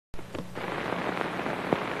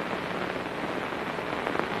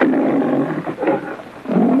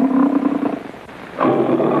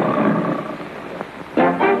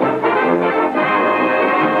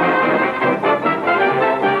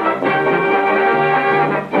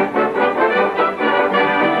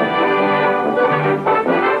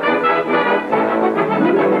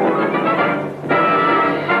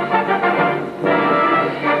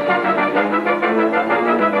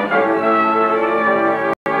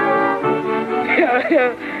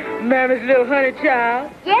Mammy's little honey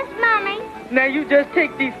child. Yes, Mommy. Now you just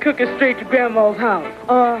take these cookies straight to Grandma's house.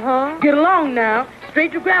 Uh-huh. Get along now.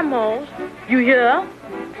 Straight to Grandma's. You hear?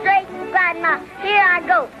 Straight to Grandma. Here I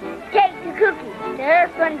go. Take the cookies to her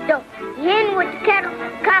front door. The hen with the kettle,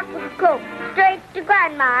 cock with the crow. Straight to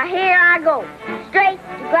Grandma. Here I go. Straight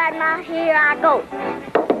to Grandma. Here I go.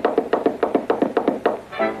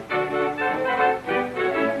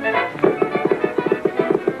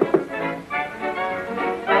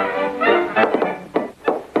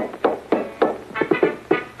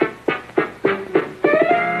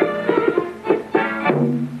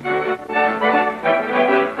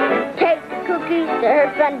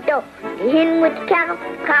 Front door. The hen with the cattle,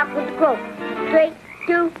 the cock with the crow. Straight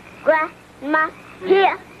to Grandma.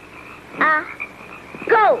 Here I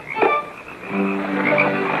go.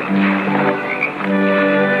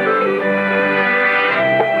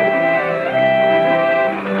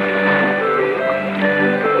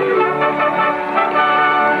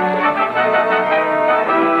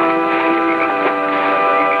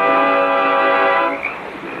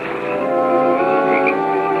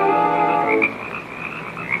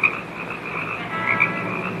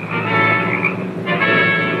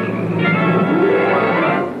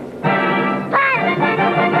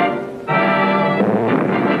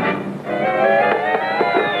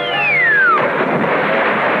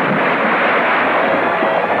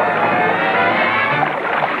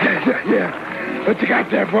 What you got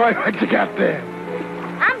there, boy? What you got there?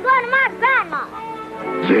 I'm going to my grandma.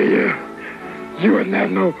 Yeah. You wouldn't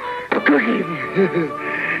have no cookies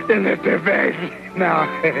in that there bag now.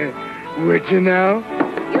 Would you now?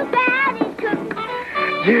 You can have these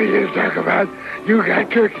cookies. You talk about you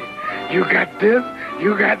got cookies. You got this,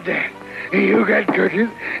 you got that. And you got cookies,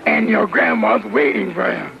 and your grandma's waiting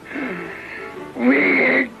for you. We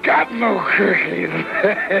ain't got no cookies. You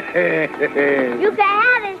can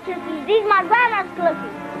have these cookies. These are my grandma's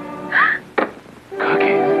cookies.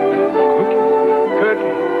 Cookies.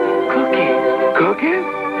 Cookies.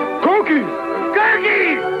 Cookies.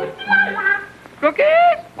 Cookies.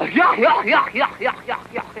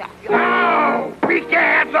 No, we can't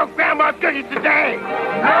have no grandma's cookies today.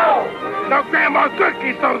 No. No grandma's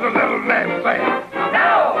cookies, so the little man said.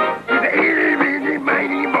 No.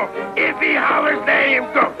 If he hollers, let him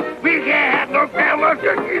go. We can't have no grandma's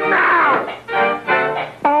cookies now.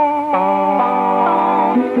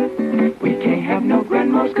 We can't have no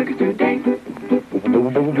grandma's cookies today. No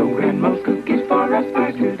grandma's cookies for us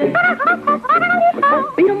guys today.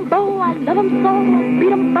 Beat 'em, bo, I love 'em so.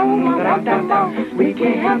 Beat 'em, bo, I love 'em so. We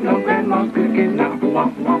can't have no grandma's cookies now.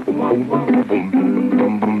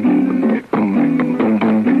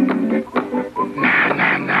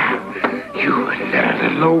 Nah. You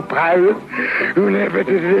little low pirate who never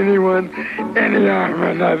did anyone any harm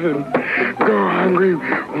or nothing. Go hungry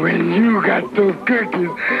when you got those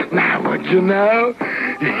cookies. Now, what you know?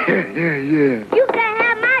 Yeah. You can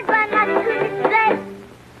have my grandma's cookies today.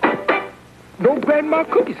 No grandma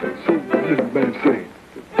cookies, so the little man said.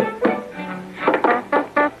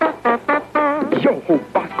 Yo ho,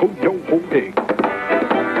 Bosko, yo ho, hey.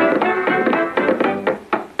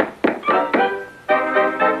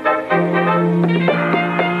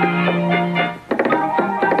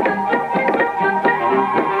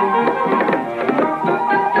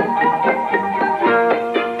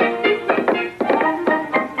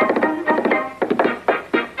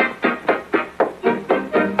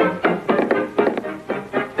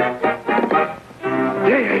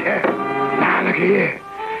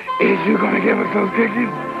 Is you gonna give us those cookies,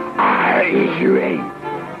 or is you ain't?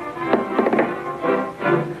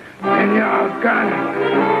 And y'all gonna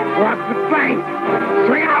walk the plank.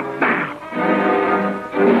 Swing out now.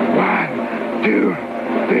 1, 2,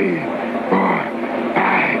 3, 4,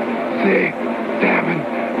 5, 6, 7,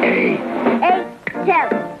 8. 8,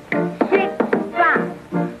 7, 6, 5,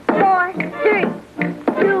 4, 3,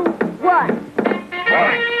 2, 1.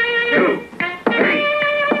 1, 2, 3,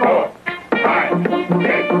 4, 5, 6,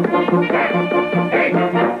 7, 8.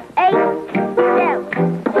 8,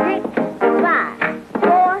 7, 6, 5,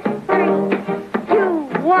 4, 3, 2,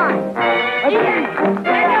 1.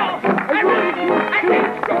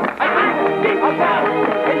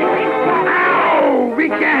 Ow! We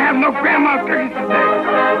can't have no grandma's cookies today.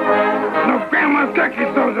 No grandma's cookies,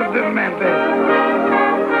 so the little man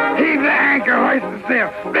said. Heave the anchor, hoist the sail,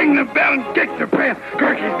 ring the bell and kick the pail.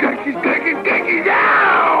 Cookies, cookies, cookies, cookies,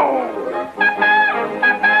 ow!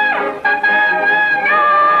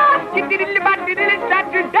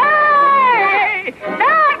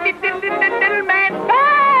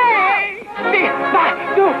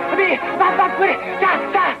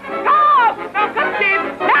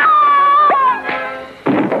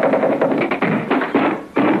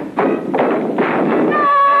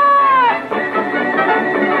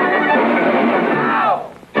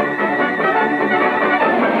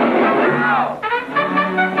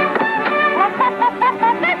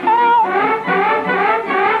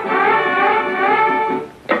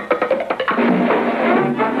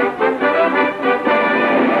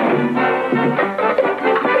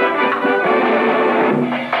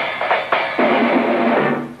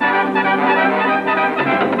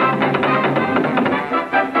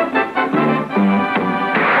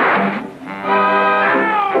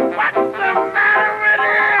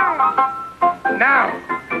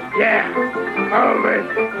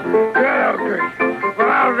 cookies. Well,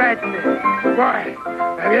 all right then. Boy,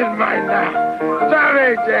 that is mine now.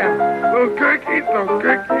 Sorry, Jam. Those cookies,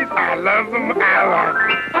 I love them, I love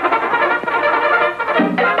them.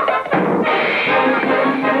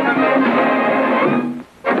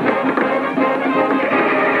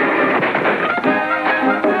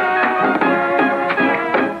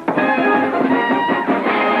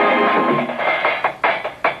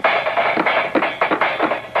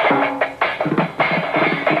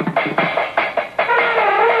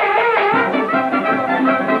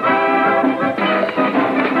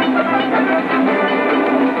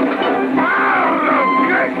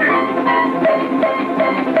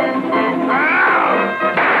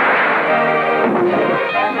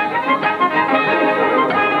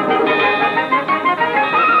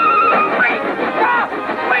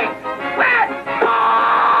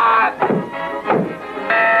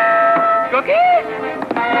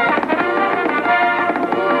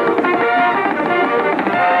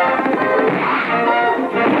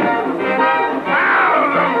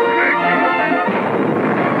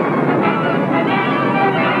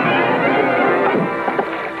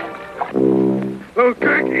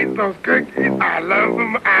 Those cookies, I love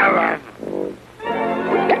them, I love them.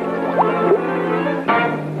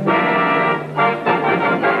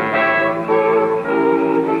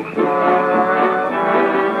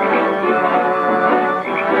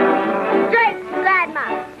 Straight to Grandma,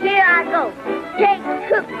 here I go. Take the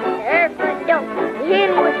cookies, the earth and dough.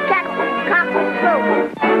 Hidden with cactus, cock and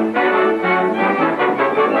crow.